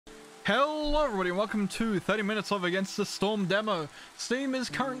Hello everybody and welcome to 30 minutes of Against the Storm demo. Steam is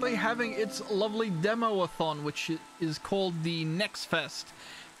currently having its lovely demo-a-thon, which is called the Next Fest.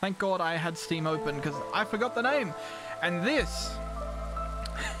 Thank God I had Steam open because I forgot the name. And this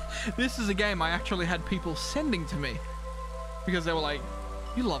is a game I actually had people sending to me because they were like,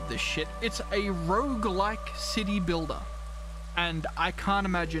 you love this shit. It's a roguelike city builder. And I can't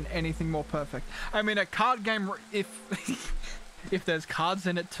imagine anything more perfect. I mean, a card game, if there's cards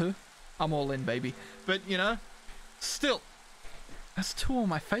in it too, I'm all in, baby. But, you know, still, that's two of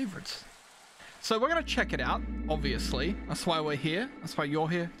my favorites. So we're going to check it out, obviously. That's why we're here. That's why you're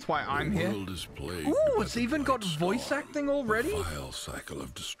here. That's why I'm here. Ooh, it's even got voice acting already? A vile cycle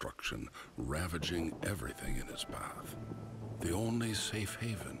of destruction, ravaging everything in its path. The only safe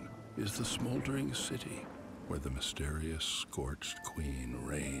haven is the Smoldering City, where the mysterious Scorched Queen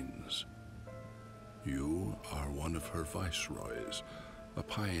reigns. You are one of her Viceroys, a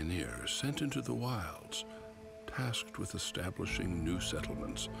pioneer sent into the wilds, tasked with establishing new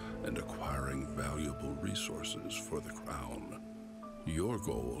settlements and acquiring valuable resources for the crown. Your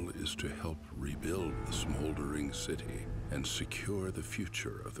goal is to help rebuild the Smoldering City and secure the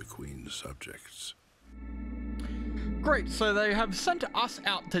future of the Queen's subjects. Great, so they have sent us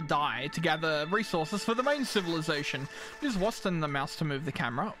out to die to gather resources for the main civilization. Use WASD and the mouse to move the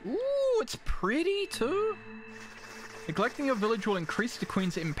camera. Ooh, it's pretty too. Neglecting your village will increase the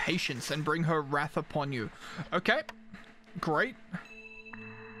Queen's impatience and bring her wrath upon you. Okay, great.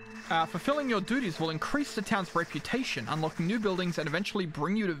 Fulfilling your duties will increase the town's reputation, unlock new buildings, and eventually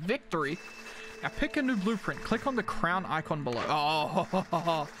bring you to victory. Now pick a new blueprint. Click on the crown icon below.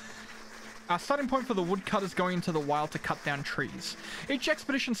 Oh, our starting point for the woodcutters going into the wild to cut down trees. Each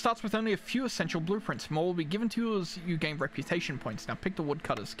expedition starts with only a few essential blueprints. More will be given to you as you gain reputation points. Now pick the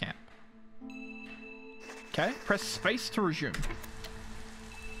woodcutters camp. Okay, press space to resume.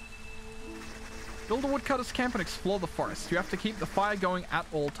 Build a woodcutters camp and explore the forest. You have to keep the fire going at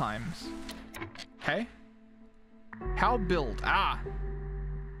all times. Okay. How build?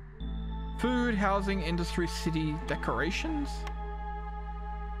 Food, housing, industry, city, decorations.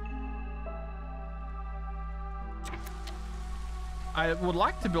 I would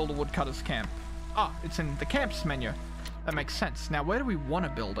like to build a woodcutters camp. It's in the camps menu. That makes sense. Now, where do we want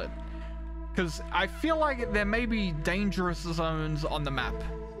to build it? Because I feel like there may be dangerous zones on the map.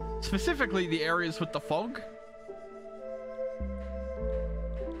 Specifically, the areas with the fog.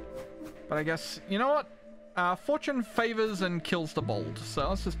 But I guess, you know what? Fortune favors and kills the bold. So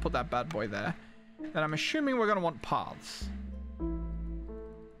let's just put that bad boy there. And I'm assuming we're going to want paths.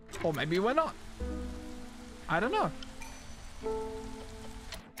 Or maybe we're not. I don't know.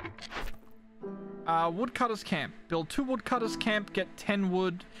 Woodcutters camp. Build 2 woodcutters camp, get 10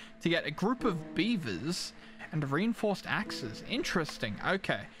 wood to get a group of beavers and reinforced axes. Interesting.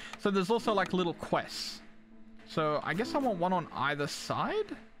 Okay. So there's also like little quests. So I guess I want one on either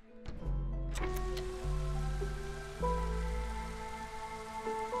side.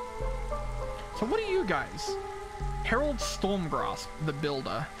 So what are you guys? Herald Stormgrasp, the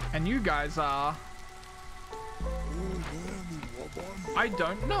builder. And you guys are... I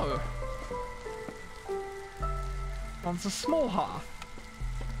don't know. Oh, it's a small hearth.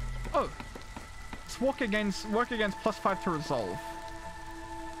 Oh. Let's work against +5 to resolve.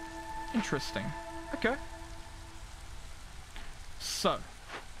 Interesting. Okay. So.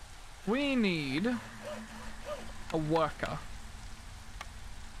 We need a worker.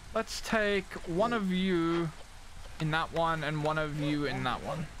 Let's take one of you in that one and one of you in that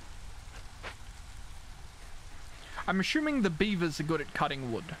one. I'm assuming the beavers are good at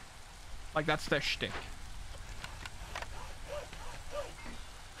cutting wood. Like, that's their shtick.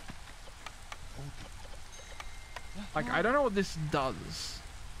 Like, I don't know what this does.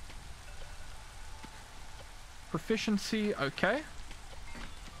 Proficiency, okay.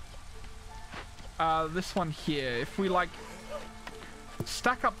 This one here, if we, like,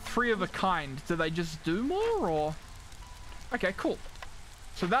 stack up 3 of a kind, do they just do more, or? Okay, cool.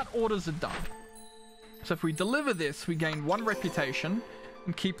 So that orders are done. So if we deliver this, we gain 1 reputation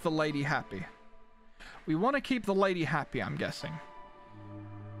and keep the lady happy. We want to keep the lady happy, I'm guessing.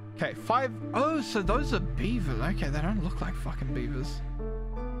 Okay, 5. Oh, so those are beavers. Okay, they don't look like fucking beavers.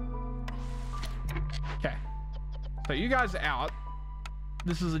 Okay. So you guys are out.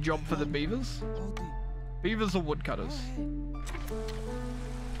 This is a job for the beavers. Beavers are woodcutters.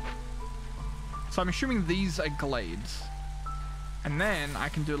 So I'm assuming these are glades. And then I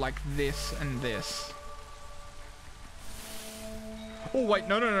can do like this and this. Oh, wait.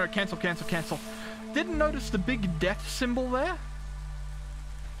 No. Cancel. Didn't notice the big death symbol there.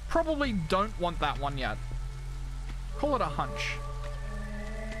 Probably don't want that one yet. Call it a hunch.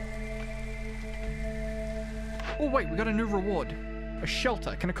 Oh wait, we got a new reward. A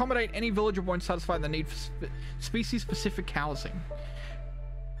shelter. Can accommodate any villager won't satisfy the need for species-specific housing.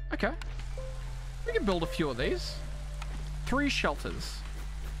 Okay. We can build a few of these. 3 shelters.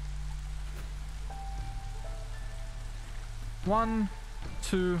 1,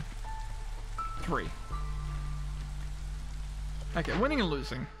 2, 3. Okay, winning and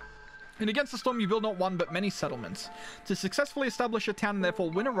losing. In Against the Storm, you build not one, but many settlements. To successfully establish a town and therefore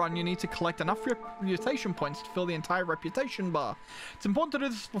win a run, you need to collect enough reputation points to fill the entire reputation bar. It's important to do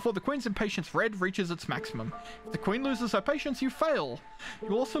this before the Queen's impatience red reaches its maximum. If the Queen loses her patience, you fail.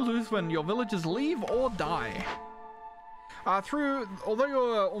 You also lose when your villagers leave or die. Although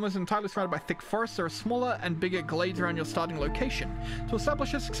you're almost entirely surrounded by thick forests, there are smaller and bigger glades around your starting location. To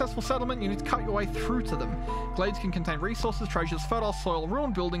establish a successful settlement, you need to cut your way through to them. Glades can contain resources, treasures, fertile soil,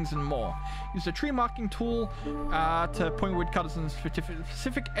 ruined buildings, and more. Use the tree marking tool to point woodcutters in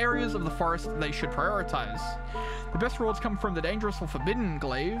specific areas of the forest they should prioritize. The best rewards come from the dangerous or forbidden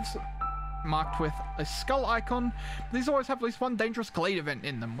glades, marked with a skull icon. These always have at least one dangerous glade event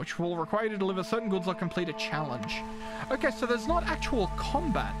in them, which will require you to deliver certain goods or complete a challenge. Okay, so there's not actual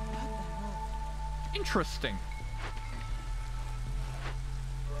combat. Interesting.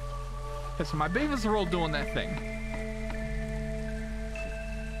 Okay, so my beavers are all doing their thing.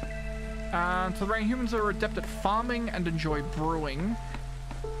 So the humans are adept at farming and enjoy brewing.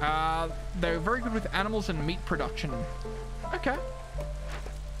 They're very good with animals and meat production. Okay.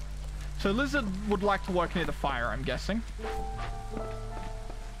 So Lizard would like to work near the fire, I'm guessing.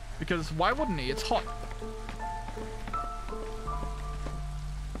 Because why wouldn't he? It's hot.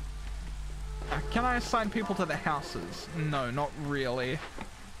 Can I assign people to the houses? No, not really.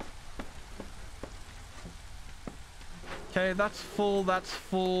 Okay, that's full, that's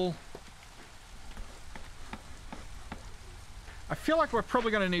full. I feel like we're probably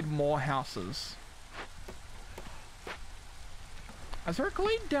going to need more houses. Is there a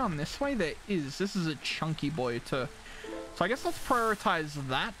glade down this way? There is. This is a chunky boy too. So I guess let's prioritize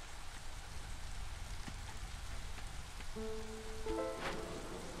that.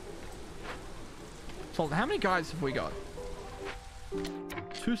 So how many guys have we got?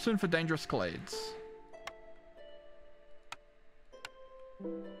 Too soon for dangerous glades.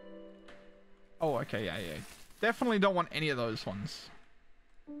 Oh, okay, yeah. Definitely don't want any of those ones.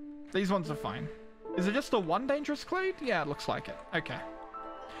 These ones are fine. Is it just a one dangerous glade? Yeah, it looks like it. Okay.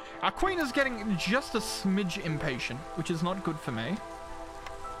 Our queen is getting just a smidge impatient, which is not good for me.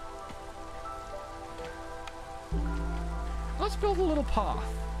 Let's build a little path.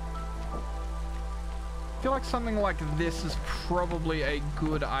 I feel like something like this is probably a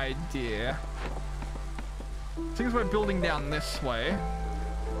good idea. Seeing as we're building down this way.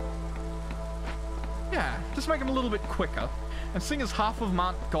 Yeah, just make them a little bit quicker. And seeing as half of them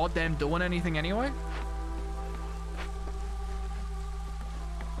aren't goddamn doing anything anyway.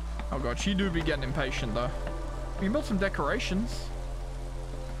 Oh god, she do be getting impatient though. We can build some decorations.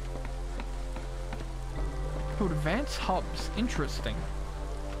 Build advanced hubs. Interesting.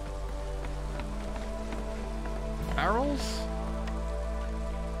 Barrels?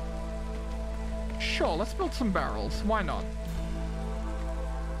 Sure, let's build some barrels. Why not?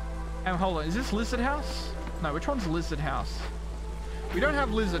 And hold on, is this Lizard House? No, which one's Lizard House? We don't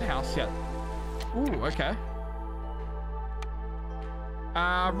have Lizard House yet. Ooh, okay.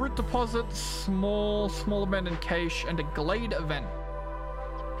 Root deposit, small abandoned cache, and a glade event.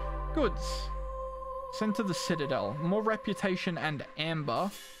 Goods. Send to the Citadel. More reputation and amber.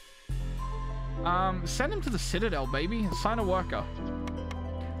 Send him to the Citadel, baby. Assign a worker.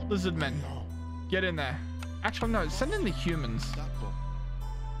 Lizard men. Get in there. Actually, no. Send in the humans.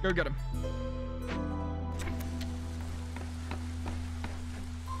 Go get him.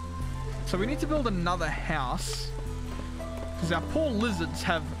 So we need to build another house. Because our poor lizards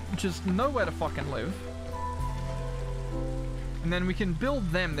have just nowhere to fucking live. And then we can build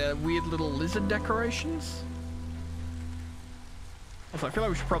them their weird little lizard decorations. Also, I feel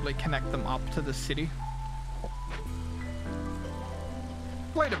like we should probably connect them up to the city.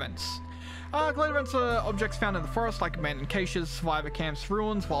 Glade events. Glade events are objects found in the forest like abandoned caches, survivor camps,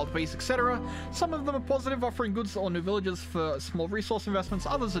 ruins, wild beasts, etc. Some of them are positive, offering goods or new villages for small resource investments.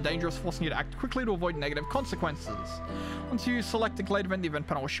 Others are dangerous, forcing you to act quickly to avoid negative consequences. Once you select a glade event, the event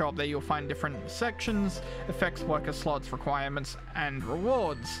panel will show up there. You'll find different sections, effects, worker slots, requirements, and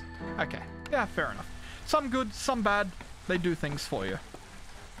rewards. Okay, yeah, fair enough. Some good, some bad. They do things for you.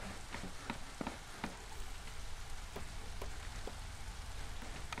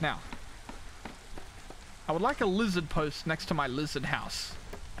 Now, I would like a lizard post next to my lizard house.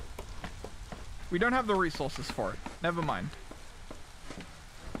 We don't have the resources for it. Never mind.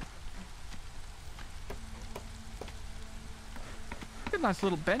 a nice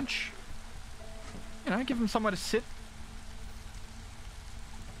little bench. You know, give them somewhere to sit.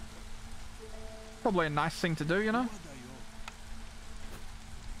 Probably a nice thing to do, you know?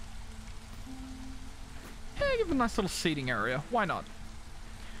 Yeah, give them a nice little seating area. Why not?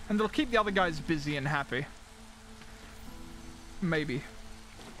 And it'll keep the other guys busy and happy. Maybe.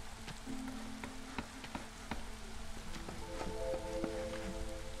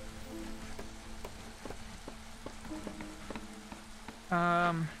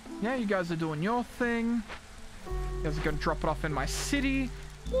 Yeah, you guys are doing your thing. You guys are gonna drop it off in my city.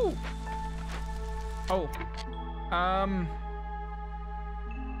 Ooh. Oh.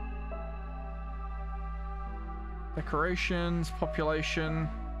 Decorations, population.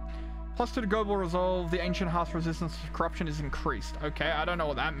 +2 to global resolve. The ancient hearth resistance to corruption is increased. Okay, I don't know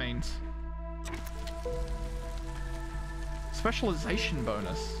what that means. Specialization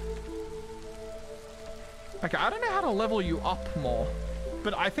bonus. Okay, I don't know how to level you up more.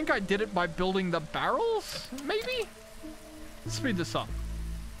 But I think I did it by building the barrels, maybe? Let's speed this up.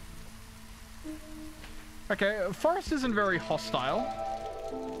 Okay, forest isn't very hostile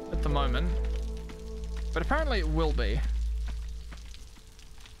at the moment. But apparently it will be.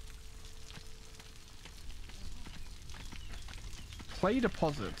 Clay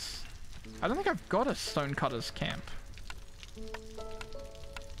deposits. I don't think I've got a stonecutter's camp.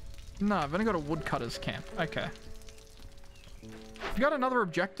 No, I've only got a woodcutter's camp. Okay. You got another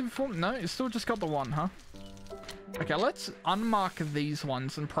objective for me? No, you still just got the one, huh? Okay, let's unmark these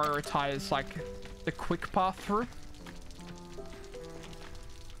ones and prioritize, like, the quick path through.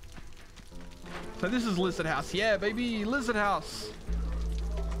 So this is Lizard House. Yeah, baby, Lizard House.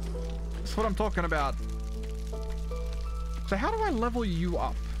 That's what I'm talking about. So how do I level you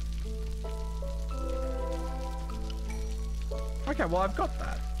up? Okay, well, I've got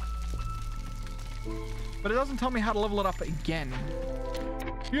that. But it doesn't tell me how to level it up again.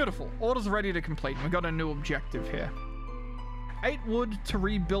 Beautiful. Order's ready to complete. We've got a new objective here. 8 wood to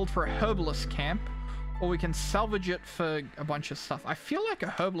rebuild for a herbalist camp. Or we can salvage it for a bunch of stuff. I feel like a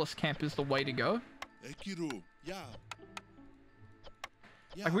herbalist camp is the way to go.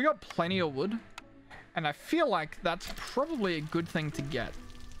 Like, we got plenty of wood. And I feel like that's probably a good thing to get.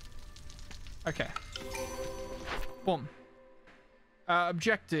 Okay. Boom.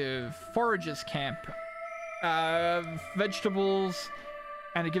 Objective. Foragers camp. Vegetables.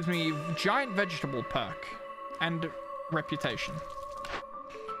 And it gives me giant vegetable perk. And reputation.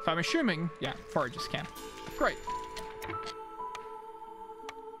 So I'm assuming, yeah, foragers camp. Great.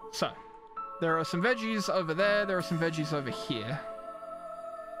 So, there are some veggies over there. There are some veggies over here.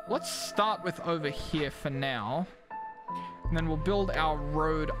 Let's start with over here for now. And then we'll build our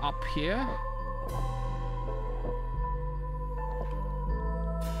road up here.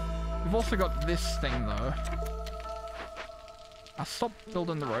 We've also got this thing, though. Stop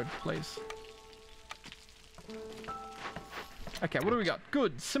building the road, please. Okay, what do we got?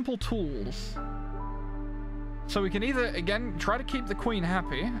 Good. Simple tools. So we can either, again, try to keep the queen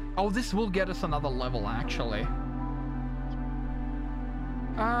happy. Oh, this will get us another level, actually.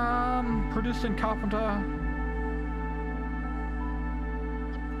 Produced in carpenter.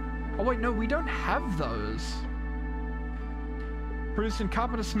 Oh, wait, no, we don't have those. Produced in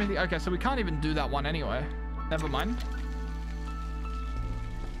carpenter smithy. Okay, so we can't even do that one anyway. Never mind.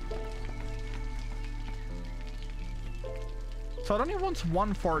 So it only wants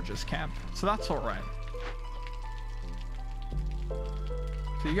one forager's camp, so that's alright.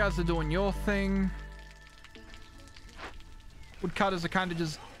 So you guys are doing your thing. Woodcutters are kind of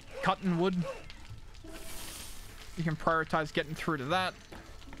just cutting wood. You can prioritize getting through to that.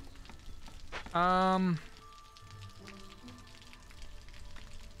 And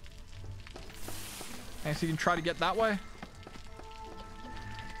so you can try to get that way.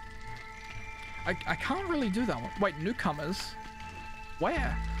 I can't really do that one. Wait, newcomers?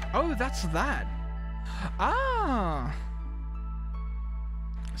 Where? Oh, that's that. Ah.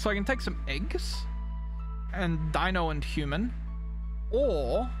 So I can take some eggs and dino and human,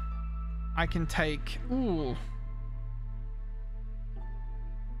 or I can take, ooh.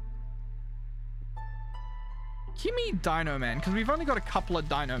 Give me Dino Man, because we've only got a couple of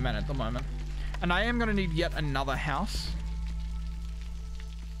Dino Men at the moment. And I am going to need yet another house.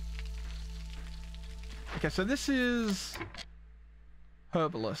 Okay, so this is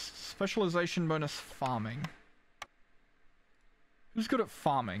herbalist. Specialization bonus farming. Who's good at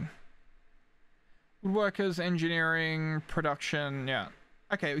farming? Woodworkers, engineering, production, yeah.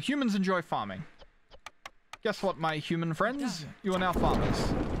 Okay, humans enjoy farming. Guess what, my human friends? You are now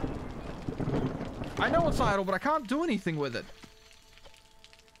farmers. I know it's idle, but I can't do anything with it.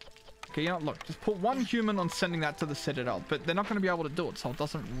 Okay, you know, look, just put one human on sending that to the Citadel, but they're not going to be able to do it, so it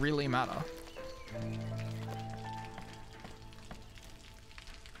doesn't really matter.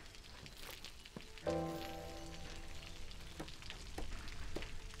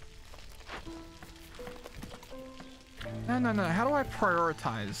 No. How do I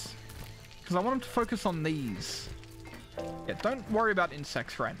prioritize? Because I want them to focus on these. Yeah, don't worry about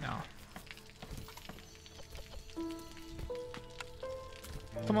insects right now.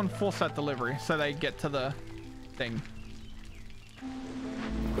 Someone force that delivery so they get to the thing.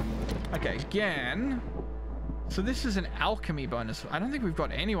 Okay, again. So this is an alchemy bonus. I don't think we've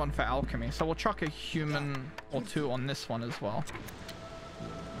got anyone for alchemy, so we'll chuck a human or two on this one as well.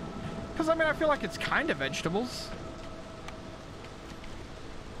 Because, I mean, I feel like it's kind of vegetables.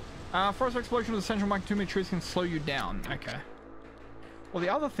 Forest explosion with essential mic, too many trees can slow you down. Okay. Well, the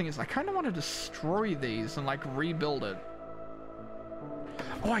other thing is I kind of want to destroy these and, like, rebuild it.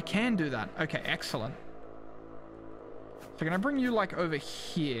 Oh, I can do that. Okay, excellent. So can I bring you, like, over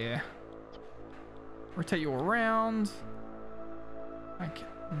here? Rotate you around. Like,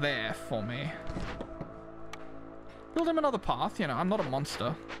 there for me. Build him another path. You know, I'm not a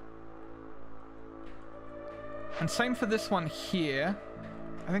monster. And same for this one here.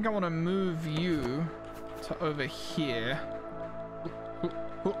 I think I want to move you to over here.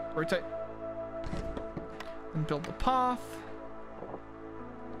 Rotate. And build the path.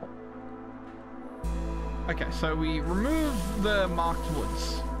 Okay, so we remove the marked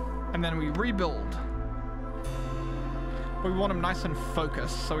woods. And then we rebuild. But we want them nice and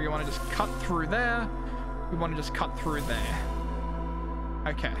focused. So we want to just cut through there. We want to just cut through there.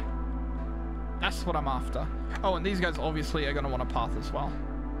 Okay. That's what I'm after. Oh, and these guys obviously are going to want a path as well.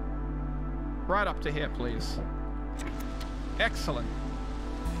 Right up to here, please. Excellent.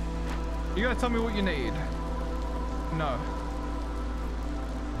 You gonna tell me what you need? No.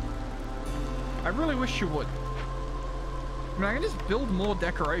 I really wish you would. I mean, I can just build more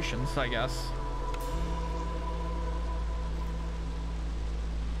decorations, I guess.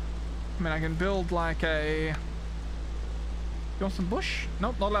 I mean, I can build like a... You want some bush?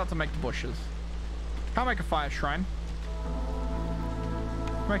 Nope, not allowed to make the bushes. Can't make a fire shrine.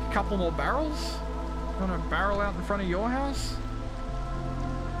 Make a couple more barrels? You want a barrel out in front of your house?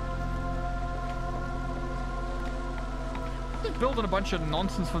 Just building a bunch of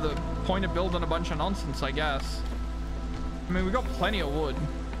nonsense for the point of building a bunch of nonsense, I guess. I mean, we got plenty of wood.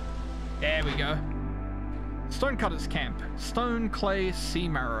 There we go. Stonecutter's camp. Stone, clay, sea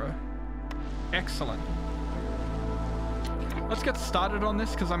marrow. Excellent. Let's get started on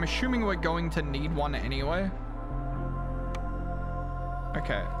this, because I'm assuming we're going to need one anyway.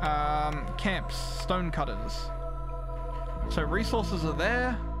 Okay, camps, stonecutters. So resources are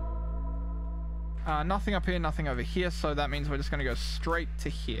there. Nothing up here, nothing over here, so that means we're just going to go straight to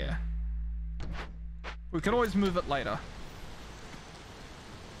here. We can always move it later.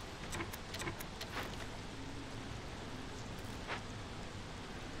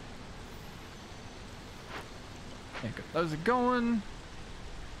 Yeah, good. Those are going.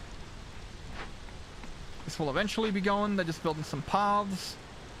 This will eventually be going. They're just building some paths.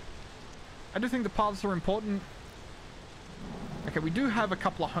 I do think the paths are important. Okay, we do have a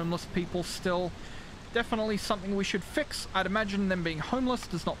couple of homeless people still. Definitely something we should fix. I'd imagine them being homeless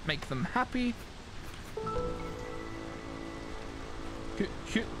does not make them happy.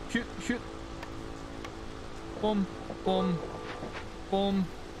 Shoot. Boom, boom, boom.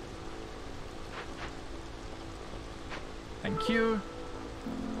 Thank you.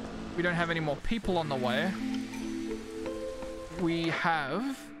 We don't have any more people on the way. We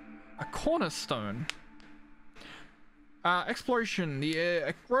have a cornerstone. Exploration.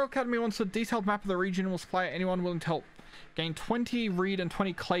 The Royal Academy wants a detailed map of the region and will supply anyone willing to help. Gain 20 reed and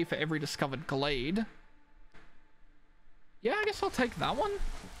 20 clay for every discovered glade. Yeah, I guess I'll take that one.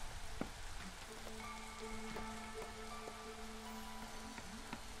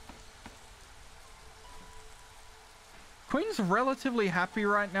 Queen's relatively happy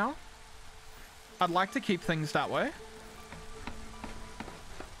right now. I'd like to keep things that way.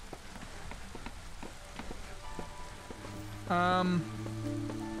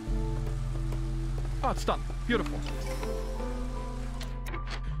 Oh, it's done. Beautiful.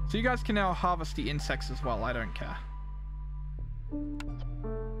 So you guys can now harvest the insects as well. I don't care.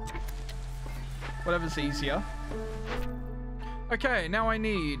 Whatever's easier. Okay, now I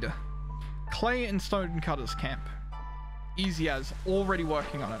need clay and stonecutter's camp. Easy as. Already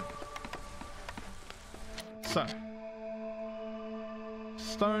working on it. So.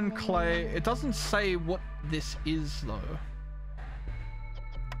 Stone, clay. It doesn't say what this is, though.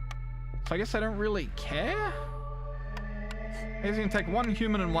 So I guess I don't really care. I guess you can take one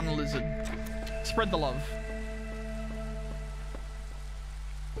human and one lizard. Spread the love.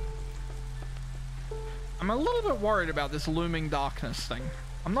 I'm a little bit worried about this looming darkness thing.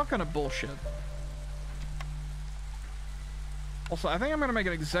 I'm not gonna bullshit. Also, I think I'm gonna make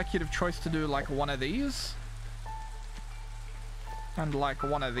an executive choice to do like one of these. And like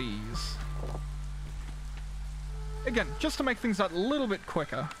one of these. Again, just to make things a little bit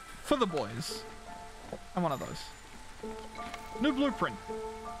quicker. For the boys. And one of those. New blueprint.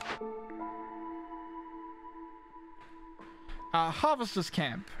 Harvester's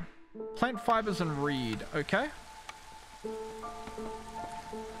camp. Plant fibers and reed. Okay.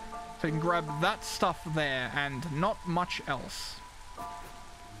 So you can grab that stuff there and not much else.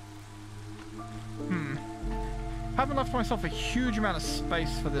 Haven't left myself a huge amount of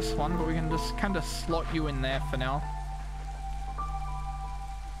space for this one, but we can just kind of slot you in there for now.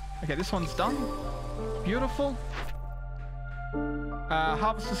 Okay, this one's done. Beautiful.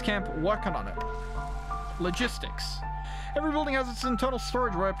 Harvester's camp, working on it. Logistics. Every building has its internal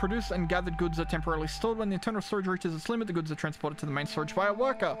storage where produced and gathered goods are temporarily stored. When the internal storage reaches its limit, the goods are transported to the main storage by a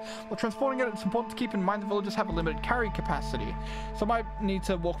worker. While transporting it, it's important to keep in mind the villagers have a limited carry capacity. So might need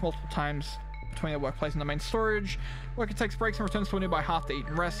to walk multiple times between their workplace and the main storage. Worker takes breaks and returns to a nearby hearth to eat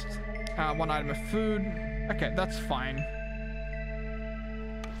and rest. One item of food. Okay, that's fine.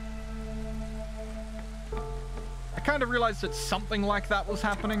 I kind of realized that something like that was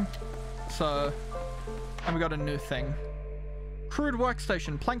happening. So, and we got a new thing. Crude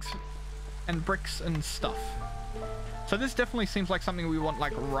workstation, planks and bricks and stuff. So this definitely seems like something we want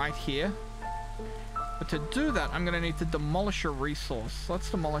like right here. But to do that, I'm going to need to demolish a resource. Let's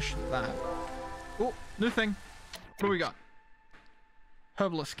demolish that. Oh, new thing. What do we got?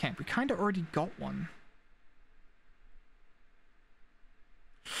 Herbalist camp. We kind of already got one.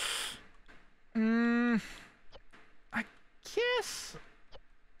 I guess.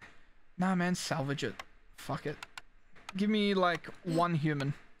 Nah, man, salvage it. Fuck it. Give me like one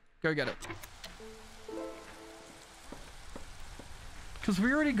human. Go get it. Because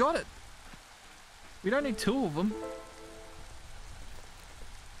we already got it. We don't need two of them.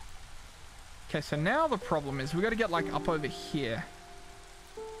 Okay, so now the problem is we got to get like up over here.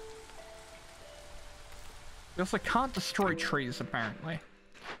 We also can't destroy trees apparently.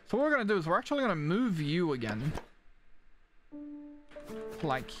 So what we're going to do is we're actually going to move you again.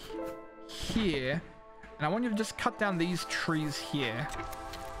 Like here. And I want you to just cut down these trees here.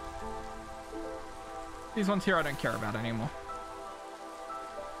 These ones here I don't care about anymore.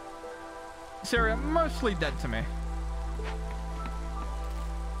 This area mostly dead to me.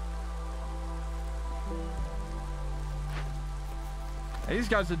 These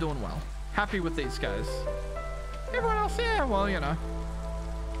guys are doing well. Happy with these guys. Everyone else, yeah, well, you know.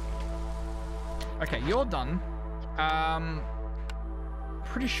 Okay, you're done.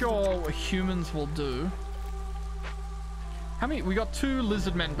 Pretty sure humans will do. How many? We got 2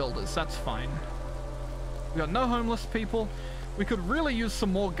 lizard men builders. That's fine. We got no homeless people. We could really use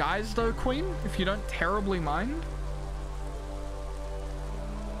some more guys though, Queen, if you don't terribly mind.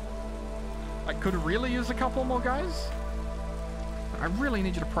 I could really use a couple more guys. I really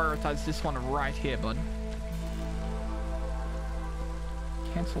need you to prioritize this one right here, bud.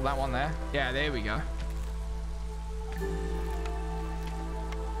 Cancel that one there. Yeah, there we go.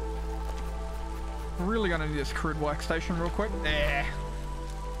 Really gonna need this crude workstation real quick. There.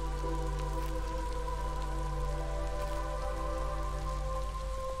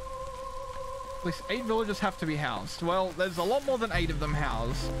 At least 8 villagers have to be housed. Well, there's a lot more than 8 of them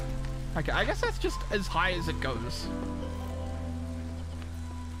housed. Okay, I guess that's just as high as it goes.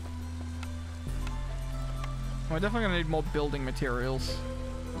 We're definitely gonna need more building materials.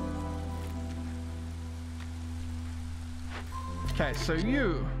 Okay, so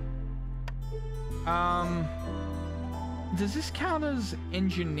you... does this count as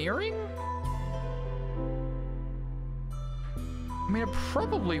engineering? I mean, it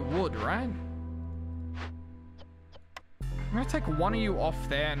probably would, right? I'm gonna take one of you off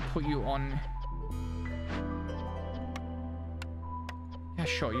there and put you on... Yeah,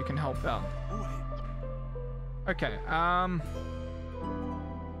 sure, you can help out. Okay,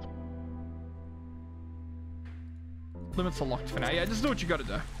 limits are locked for now. Yeah, just do what you gotta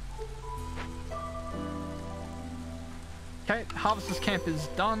do. Okay, Harvester's camp is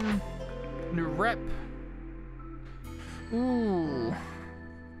done. New rep. Ooh.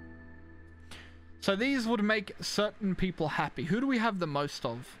 So these would make certain people happy. Who do we have the most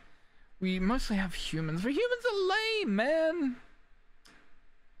of? We mostly have humans. But humans are lame, man.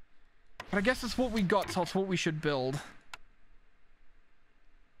 But I guess it's what we got, so it's what we should build.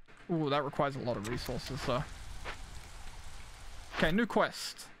 Ooh, that requires a lot of resources, so. Okay, new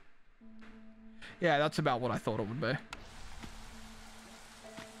quest. Yeah, that's about what I thought it would be. Okay,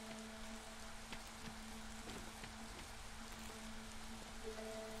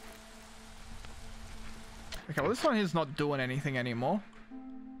 well this one here's not doing anything anymore.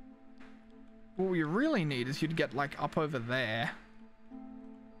 What we really need is you to get like up over there.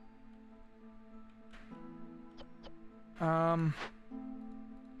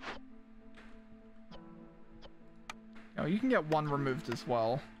 Oh, you can get one removed as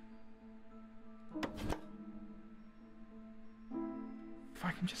well. If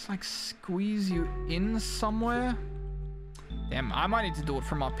I can just like squeeze you in somewhere. Damn, I might need to do it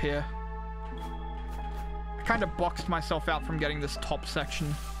from up here. I kind of boxed myself out from getting this top section.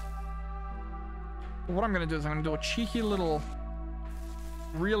 But what I'm going to do is I'm going to do a cheeky little,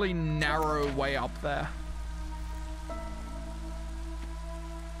 really narrow way up there.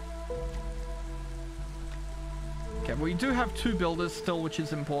 Okay, we do have 2 builders still, which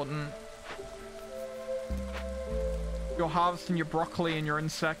is important. You're harvesting your broccoli and your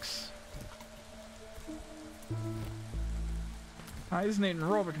insects. Isn't eaten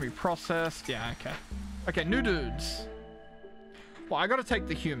raw, but can be processed. Yeah, okay. Okay, new dudes. Well, I gotta take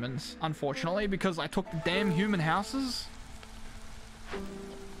the humans, unfortunately, because I took the damn human houses.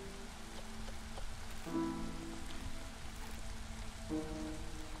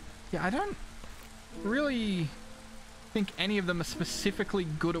 Yeah, I don't really think any of them are specifically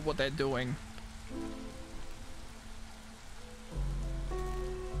good at what they're doing.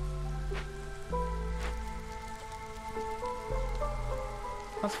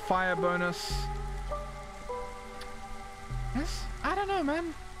 That's fire bonus. Yes? I don't know,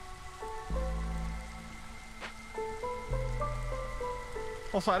 man.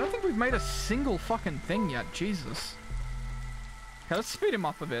 Also, I don't think we've made a single fucking thing yet. Jesus. Okay, let's speed him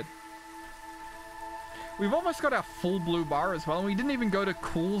up a bit. We've almost got our full blue bar as well, and we didn't even go to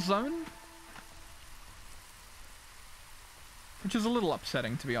cool zone. Which is a little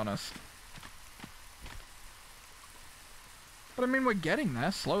upsetting, to be honest. But I mean, we're getting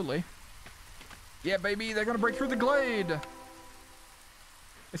there, slowly. Yeah, baby, they're gonna break through the glade!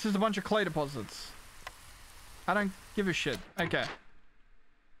 It's just a bunch of clay deposits. I don't give a shit. Okay.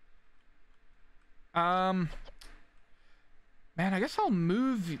 Man, I guess I'll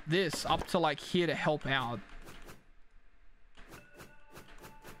move this up to, like, here to help out.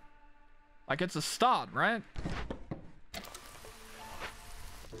 Like, it's a start, right?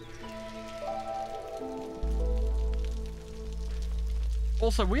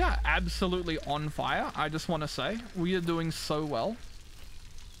 Also, we are absolutely on fire, I just want to say. We are doing so well.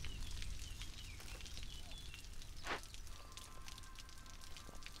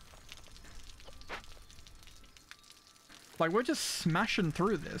 Like, we're just smashing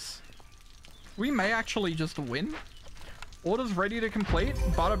through this. We may actually just win. Orders ready to complete.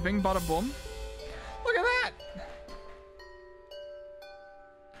 Bada bing, bada boom. Look at that!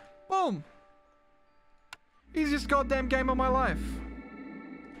 Boom! Easiest goddamn game of my life.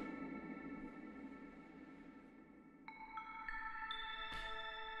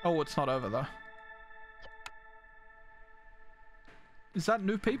 Oh, it's not over though. Is that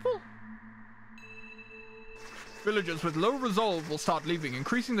new people? Villagers with low resolve will start leaving,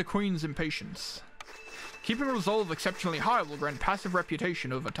 increasing the Queen's impatience. Keeping resolve exceptionally high will grant passive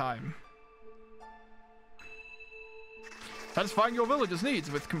reputation over time. Satisfying your villagers' needs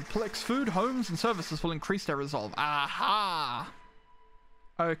with complex food, homes, and services will increase their resolve. Aha!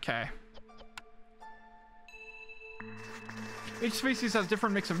 Okay. Each species has a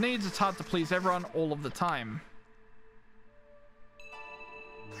different mix of needs. It's hard to please everyone all of the time.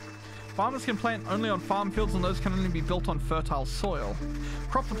 Farmers can plant only on farm fields, and those can only be built on fertile soil.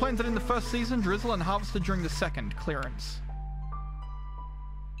 Crops are planted in the first season, drizzle, and harvested during the second, clearance.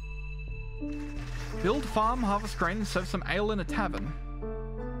 Build farm, harvest grain, and serve some ale in a tavern.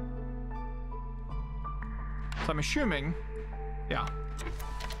 So I'm assuming... yeah.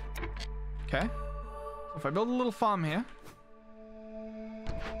 Okay. So if I build a little farm here,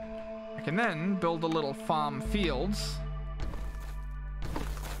 I can then build a little farm fields.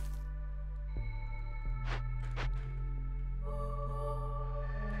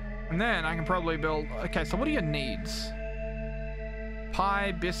 And then I can probably build... okay, so what are your needs?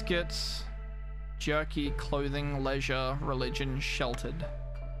 Pie, biscuits, jerky, clothing, leisure, religion, sheltered.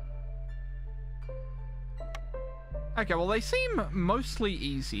 Okay, well they seem mostly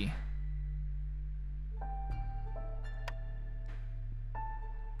easy.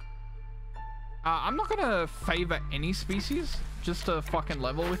 I'm not gonna favor any species, just to fucking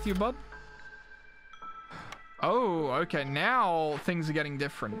level with you, bud. Oh, okay, now things are getting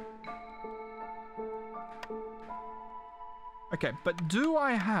different. Okay, but do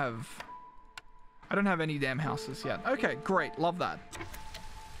I have... I don't have any damn houses yet. Okay, great. Love that.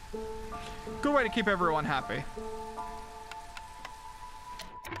 Good way to keep everyone happy.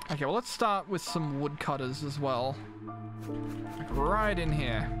 Okay, well, let's start with some woodcutters as well. Like right in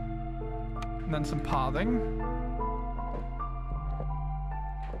here. And then some pathing.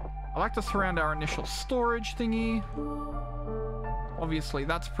 I like to surround our initial storage thingy. Obviously,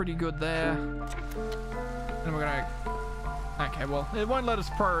 that's pretty good there. And we're gonna... Okay, well, it won't let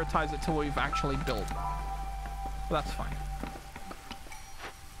us prioritize it till we've actually built. But that's fine.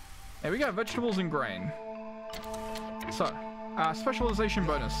 There we go, vegetables and grain. So, specialization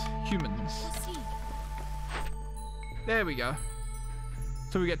bonus, humans. There we go.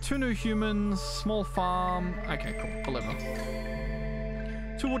 So we get 2 new humans, small farm. Okay, cool, deliver.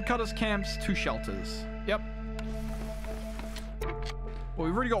 2 woodcutters camps, 2 shelters. Yep. Well,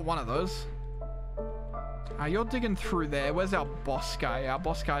 we've already got 1 of those. You're digging through there. Where's our boss guy? Our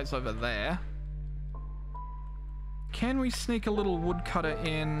boss guy's over there. Can we sneak a little woodcutter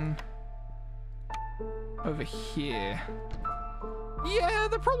in over here? Yeah,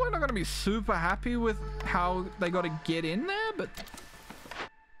 they're probably not going to be super happy with how they got to get in there, but...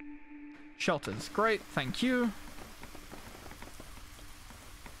 Shelters. Great, thank you.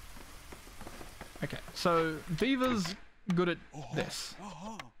 Okay, so beavers good at this.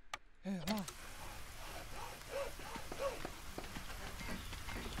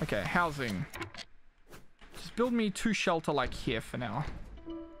 Okay, housing. Just build me 2 shelter like here for now.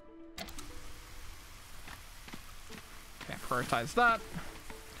 Okay, prioritize that.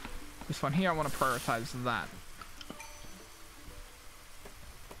 This one here, I want to prioritize that.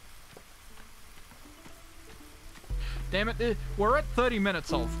 Damn it, we're at 30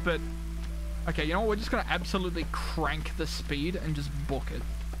 minutes off, but... Okay, you know what, we're just going to absolutely crank the speed and just book it.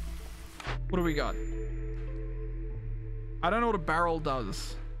 What do we got? I don't know what a barrel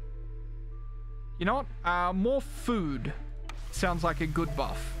does. You know what? More food sounds like a good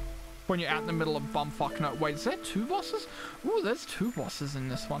buff when you're out in the middle of bumfuck. No, wait, is there 2 bosses? Ooh, there's 2 bosses in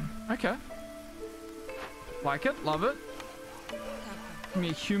this one. Okay. Like it, love it. Give me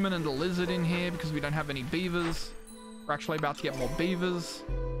a human and a lizard in here because we don't have any beavers. We're actually about to get more beavers.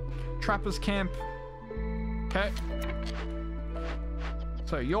 Trappers camp. Okay.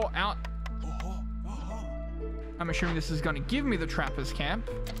 So you're out. I'm assuming this is going to give me the trappers camp.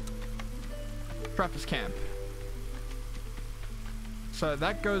 Trappers camp. So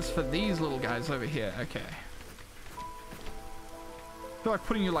that goes for these little guys over here. Okay. I feel like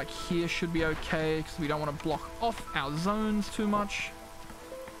putting you like here should be okay because we don't want to block off our zones too much.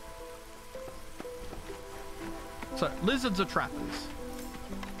 So lizards are trappers.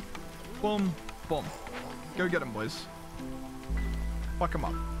 Boom, boom. Go get them, boys. Fuck them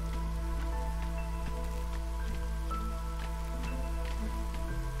up.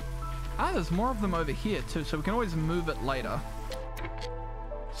 There's more of them over here too, so we can always move it later.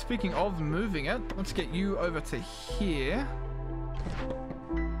 Speaking of moving it, let's get you over to here.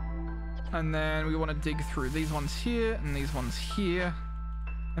 And then we want to dig through these ones here and these ones here.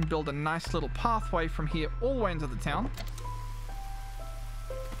 And build a nice little pathway from here all the way into the town.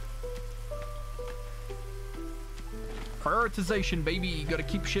 Prioritization, baby. You gotta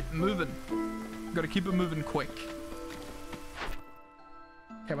keep shit moving. Gotta keep it moving quick.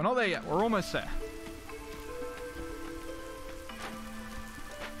 Okay, we're not there yet. We're almost there.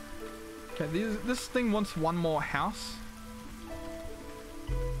 Okay, this thing wants 1 more house.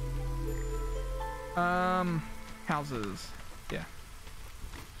 Houses. Yeah.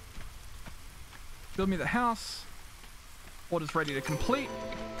 Build me the house. Order's ready to complete.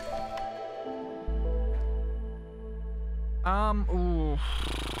 Ooh.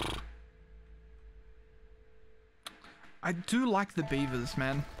 I do like the beavers,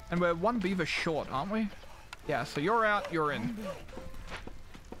 man. And we're 1 beaver short, aren't we? Yeah, so you're out, you're in.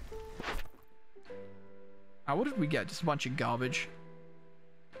 What did we get? Just a bunch of garbage.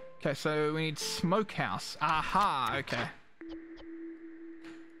 Okay, so we need smokehouse. Aha, okay.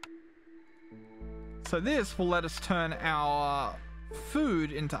 So this will let us turn our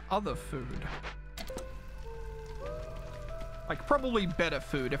food into other food. Like, probably better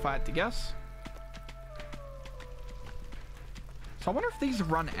food, if I had to guess. So I wonder if these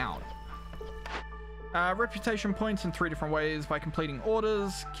run out. Reputation points in 3 different ways: by completing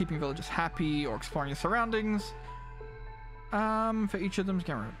orders, keeping villagers happy, or exploring your surroundings. For each of them,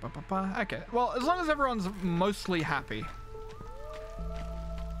 okay. Well, as long as everyone's mostly happy.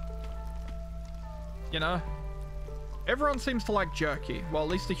 You know? Everyone seems to like jerky. Well, at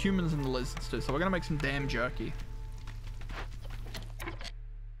least the humans and the lizards do, so we're gonna make some damn jerky.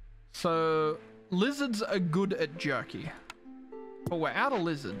 So, lizards are good at jerky. But we're out of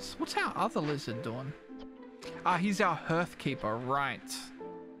lizards. What's our other lizard doing? Ah, he's our hearth keeper, right.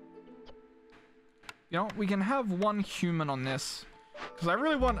 You know, we can have one human on this. Because I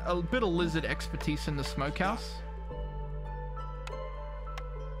really want a bit of lizard expertise in the smokehouse.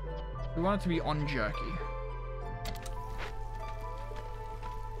 We want it to be on jerky.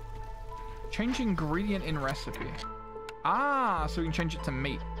 Change ingredient in recipe. Ah, so we can change it to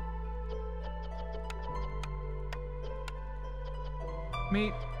meat.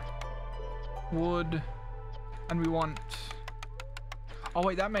 Meat. Wood. And we want... Oh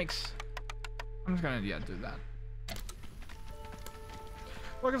wait, that makes... I'm just gonna, yeah, do that.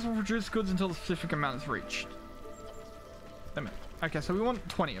 Workers will produce goods until the specific amount is reached. Damn it. Okay, so we want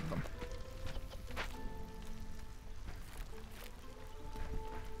 20 of them.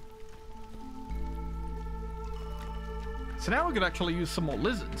 So now we could actually use some more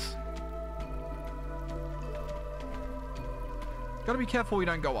lizards. Gotta be careful we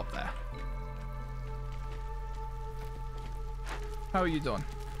don't go up there. How are you doing?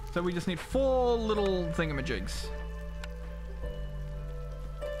 So we just need 4 little thingamajigs.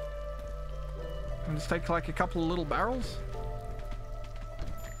 And just take like a couple of little barrels.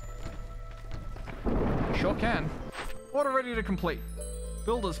 Sure can. Order ready to complete.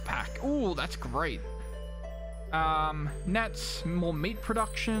 Builder's pack. Ooh, that's great. Nets, more meat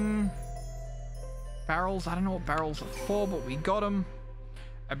production. Barrels, I don't know what barrels are for, but we got them.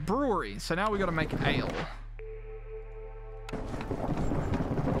 A brewery, so now we gotta make ale.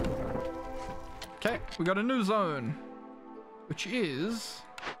 Okay, we got a new zone, which is...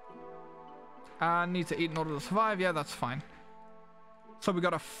 need to eat in order to survive. Yeah, that's fine. So we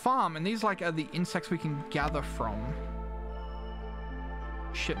got a farm, and these like are the insects we can gather from.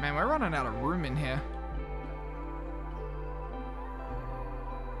 Shit, man, we're running out of room in here.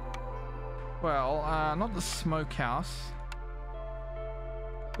 Well, not the smokehouse.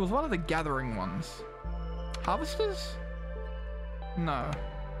 It was one of the gathering ones. Harvesters? No.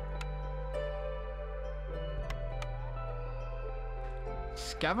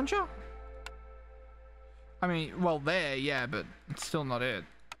 Scavenger? I mean, well, there, yeah, but it's still not it.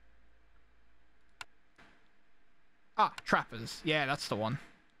 Ah, trappers. Yeah, that's the one.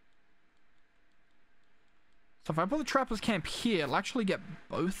 So if I put the trappers camp here, it'll actually get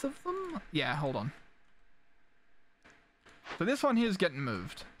both of them? Yeah, hold on. So this one here is getting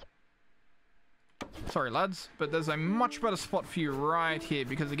moved. Sorry, lads, but there's a much better spot for you right here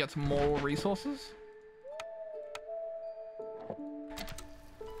because it gets more resources.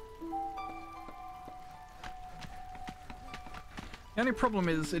 The only problem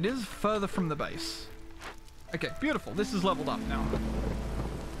is, it is further from the base. Okay, beautiful. This is leveled up now.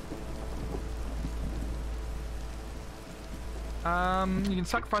 You can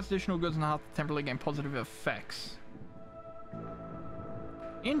sacrifice additional goods and have temporarily gain positive effects.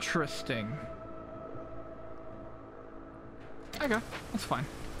 Interesting. Okay, that's fine.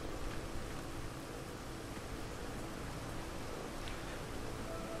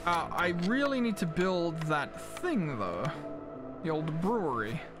 I really need to build that thing, though. The old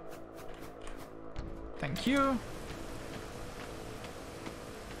brewery. Thank you.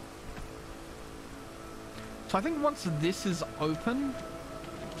 So I think once this is open...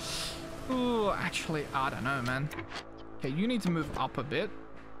 Ooh, actually, I don't know, man. Okay, you need to move up a bit.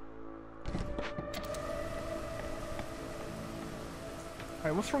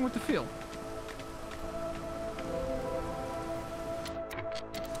 Alright, what's wrong with the field?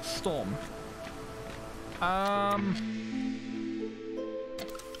 Storm.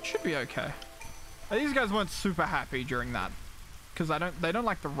 Should be okay. These guys weren't super happy during that. Because they don't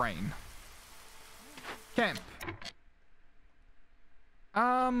like the rain. Camp.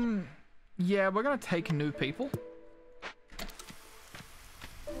 Yeah, we're gonna take new people.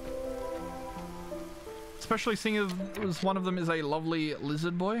 Especially seeing as one of them is a lovely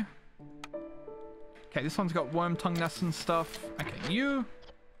lizard boy. Okay, this one's got worm tongue nests and stuff. Okay, you.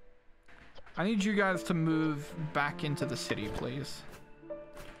 I need you guys to move back into the city, please.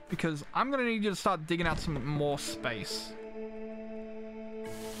 Because I'm gonna need you to start digging out some more space.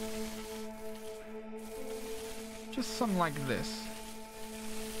 Just something like this.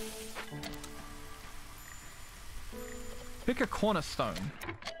 Pick a cornerstone.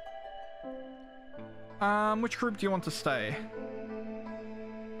 Which group do you want to stay?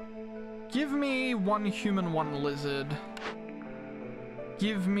 Give me one human, one lizard.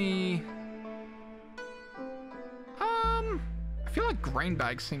 Give me... I feel like grain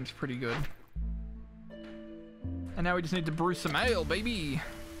bag seems pretty good. And now we just need to brew some ale, baby.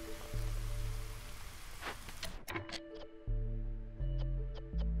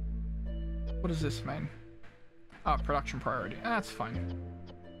 What does this mean? Oh, production priority. That's fine.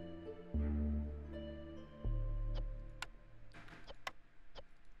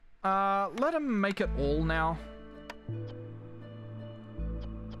 Let him make it all now.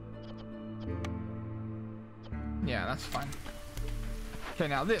 Yeah, that's fine. Okay,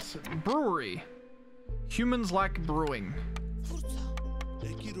 now this. Brewery. Humans like brewing.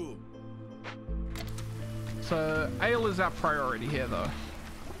 So, ale is our priority here, though.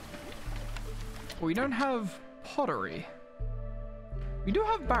 We don't have pottery. We do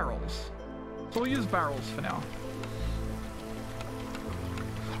have barrels. So we'll use barrels for now.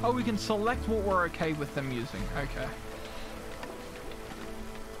 Oh, we can select what we're okay with them using. Okay.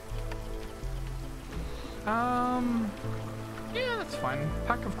 Yeah, that's fine.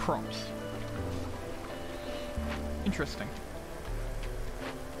 Pack of crops. Interesting.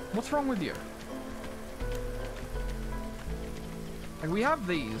 What's wrong with you? Like, we have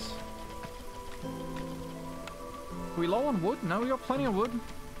these. Are we low on wood? No, we got plenty of wood.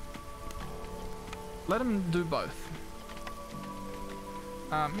 Let him do both.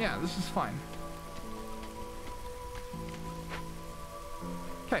 Yeah, this is fine.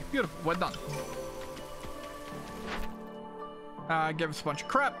 Okay, beautiful. We're done. Gave us a bunch of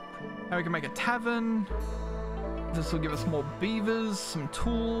crap. Now we can make a tavern. This will give us more beavers, some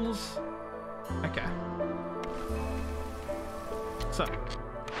tools. Okay. So,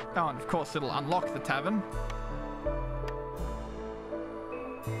 oh, and of course it'll unlock the tavern.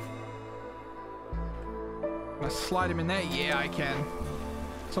 Can I slide him in there? Yeah, I can.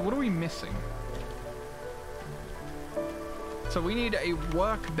 So what are we missing? So we need a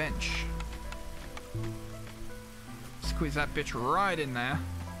workbench. Squeeze that bitch right in there.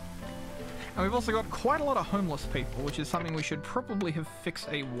 And we've also got quite a lot of homeless people, which is something we should probably have fixed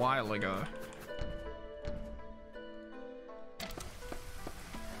a while ago.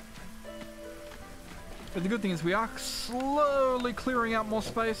 But the good thing is we are slowly clearing out more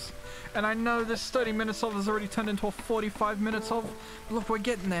space. And I know this 30 minutes of has already turned into a 45 minutes of. Look, we're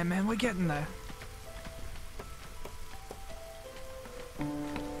getting there, man. We're getting there.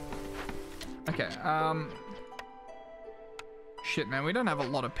 Okay, shit, man. We don't have a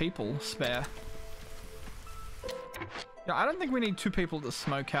lot of people spare. Yeah, I don't think we need 2 people at the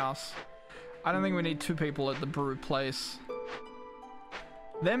smokehouse. I don't think we need 2 people at the brew place.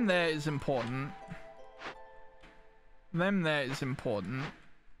 Them there is important. Them there is important.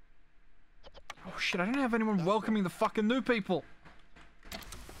 Oh shit, I don't have anyone welcoming the fucking new people.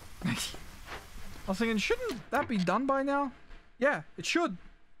 I was thinking, shouldn't that be done by now? Yeah, it should,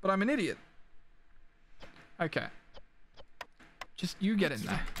 but I'm an idiot. Okay. Just you get in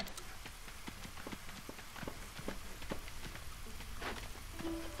there.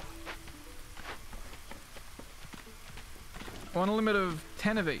 I want a limit of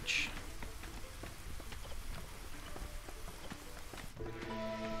 10 of each.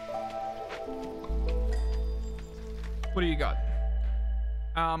 What do you got?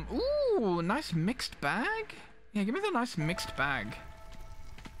 Ooh, nice mixed bag? Yeah, give me the nice mixed bag.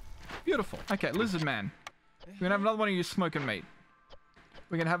 Beautiful. Okay, lizard man. We're gonna have another one of you smoking meat.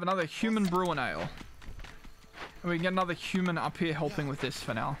 We're gonna have another human brew and ale. And we can get another human up here helping with this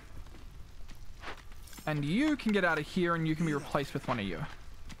for now. And you can get out of here and you can be replaced with one of you.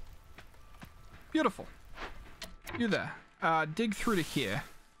 Beautiful. You there. Dig through to here.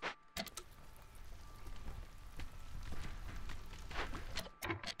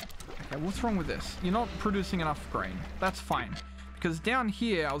 Okay, what's wrong with this? You're not producing enough grain. That's fine. Because down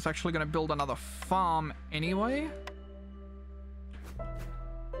here, I was actually going to build another farm anyway.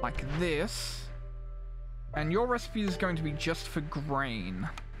 Like this. And your recipe is going to be just for grain.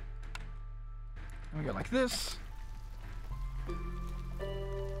 And we go like this. I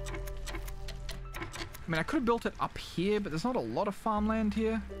mean, I could have built it up here, but there's not a lot of farmland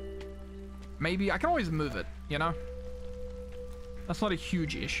here. Maybe. I can always move it, you know? That's not a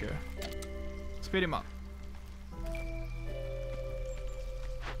huge issue. Speed him up.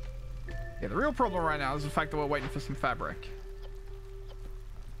 Yeah, the real problem right now is the fact that we're waiting for some fabric.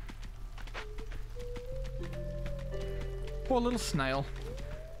 Poor little snail.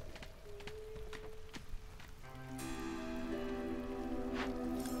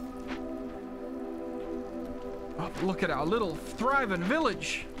 Oh, look at our little thriving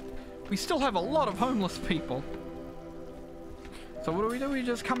village. We still have a lot of homeless people. So what do? We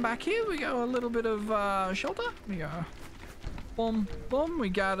just come back here. We go a little bit of shelter. We go boom, boom. We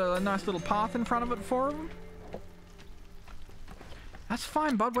got a nice little path in front of it for them. That's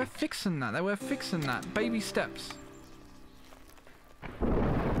fine, bud. We're fixing that. We're fixing that. Baby steps.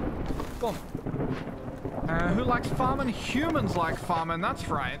 Boom. Who likes farming? Humans like farming. That's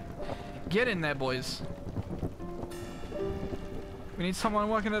right. Get in there, boys. We need someone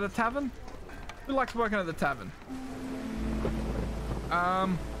working at a tavern? Who likes working at the tavern?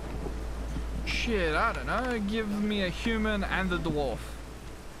 Shit, I don't know. Give me a human and a dwarf.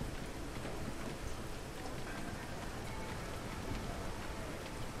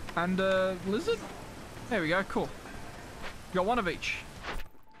 And a lizard? There we go, cool. Got one of each.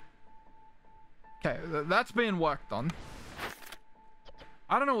 Okay, that's being worked on.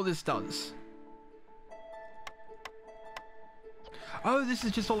 I don't know what this does. Oh, this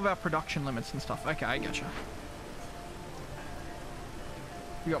is just all about production limits and stuff. Okay, I getcha.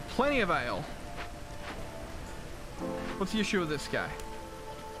 We got plenty of ale. What's the issue with this guy?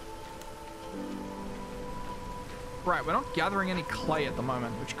 Right, we're not gathering any clay at the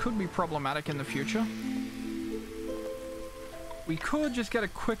moment, which could be problematic in the future. We could just get a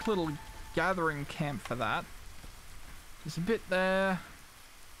quick little gathering camp for that. There's a bit there.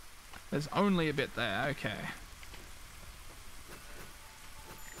 There's only a bit there, okay.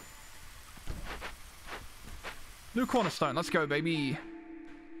 New cornerstone, let's go, baby.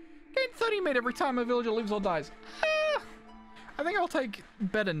 Gain 30 meat every time a villager lives or dies. I think I'll take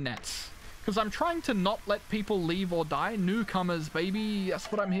better nets. Because I'm trying to not let people leave or die. Newcomers, baby.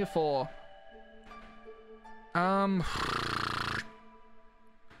 That's what I'm here for.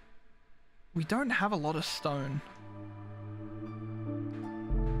 We don't have a lot of stone.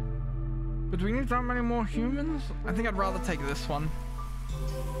 But do we need that many more humans? I think I'd rather take this one.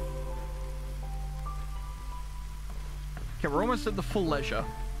 Okay, we're almost at the full leisure.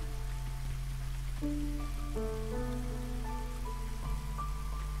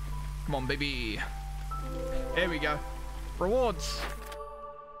 Come on, baby. There we go. Rewards.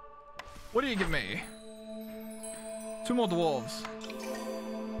 What do you give me? 2 more dwarves.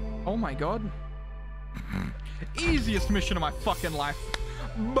 Oh my god. Easiest mission of my fucking life.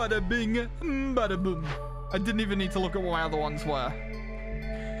 Bada bing, bada boom. I didn't even need to look at what my other ones were.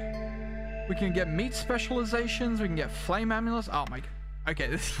 We can get meat specializations. We can get flame amulets. Oh my... Okay,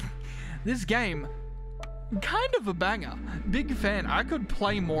 this game... kind of a banger. Big fan. I could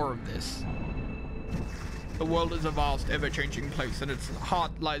play more of this. The world is a vast, ever-changing place, and its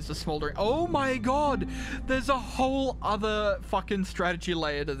heart lies the smoldering... Oh my god! There's a whole other fucking strategy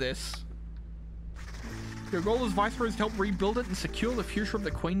layer to this. Your goal as Viceroy is to help rebuild it and secure the future of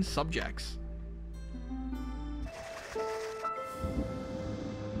the Queen's subjects.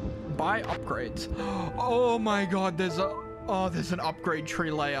 Buy upgrades. Oh my god, there's a... Oh, there's an upgrade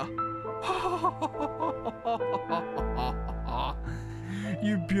tree layer.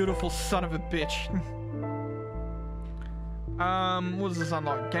 You beautiful son of a bitch. What does this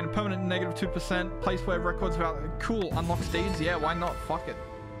unlock? Gain a permanent negative 2%. Place where records about... Cool, unlocks deeds. Yeah, why not? Fuck it.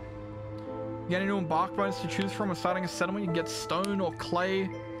 Get a new embark bonus to choose from when starting a settlement. You can get stone or clay.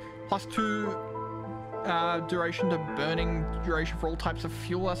 +2 duration to burning duration for all types of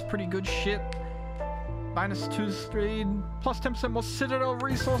fuel. That's pretty good shit. -2 speed. +10% more citadel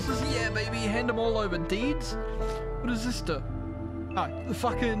resources. Yeah, baby. Hand them all over. Deeds? What does this do? Oh, the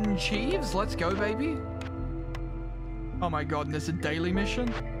fucking Chiefs? Let's go, baby. Oh my god, and there's a daily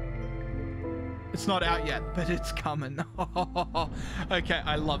mission? It's not out yet, but it's coming. Okay,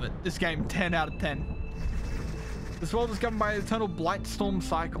 I love it. This game, 10 out of 10. This world is governed by the eternal Blightstorm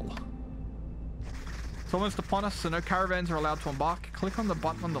cycle. It's almost upon us, so no caravans are allowed to embark. Click on the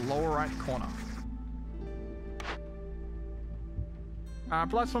button on the lower right corner.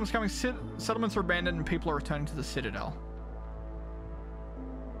 Blightstorm is coming. Settlements are abandoned and people are returning to the Citadel.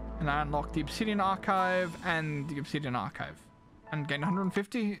 And I unlocked the Obsidian Archive and the Obsidian Archive. And gain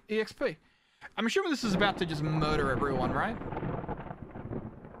 150 EXP. I'm assuming this is about to just murder everyone, right?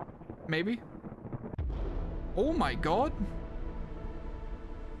 Maybe? Oh my god.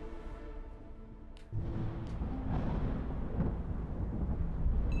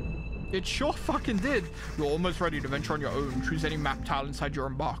 It sure fucking did. You're almost ready to venture on your own. Choose any map tile inside your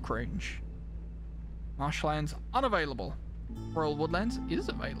embark range. Marshlands unavailable. Royal Woodlands is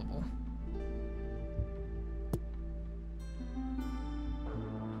available.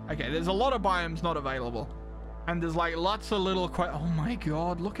 Okay, there's a lot of biomes not available. And there's like lots of little oh my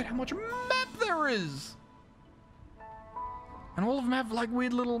god, look at how much map there is! And all of them have like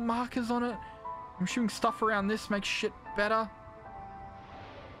weird little markers on it. I'm assuming stuff around this makes shit better.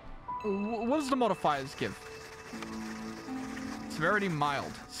 What does the modifiers give? Severity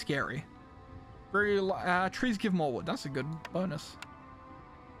mild, scary. Trees give more wood. That's a good bonus.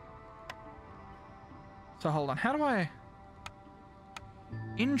 So hold on, how do I...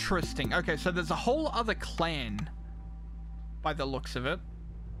 Interesting. Okay, so there's a whole other clan by the looks of it.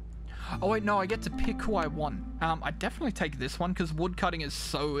 Oh wait, no, I get to pick who I want. I definitely take this one because woodcutting is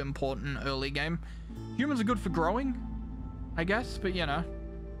so important early game. Humans are good for growing. I guess, but you know.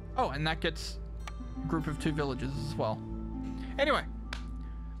 Oh, and that gets a group of 2 villagers as well. Anyway,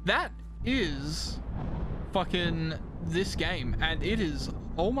 that is fucking this game, and it is,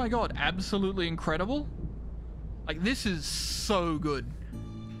 oh my god, absolutely incredible. Like, this is so good.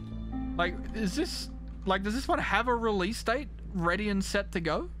 Like, is this, like, does this one have a release date ready and set to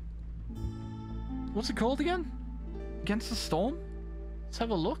go? What's it called again? Against the Storm? Let's have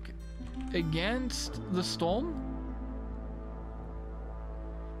a look. Against the Storm?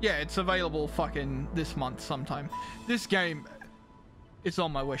 Yeah, it's available fucking this month sometime. This game is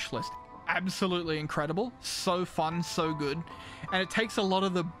on my wish list. Absolutely incredible. So fun, so good. And it takes a lot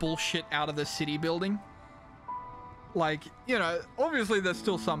of the bullshit out of the city building. Like, you know, obviously there's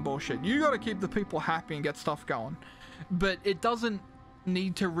still some bullshit. You gotta keep the people happy and get stuff going. But it doesn't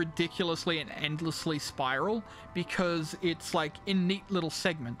need to ridiculously and endlessly spiral because it's like in neat little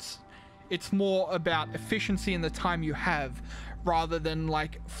segments. It's more about efficiency and the time you have rather than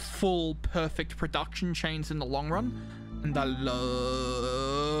like full perfect production chains in the long run. And I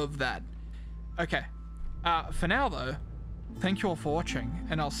love that. Okay. For now though, thank you all for watching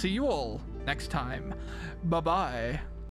and I'll see you all next time. Bye bye.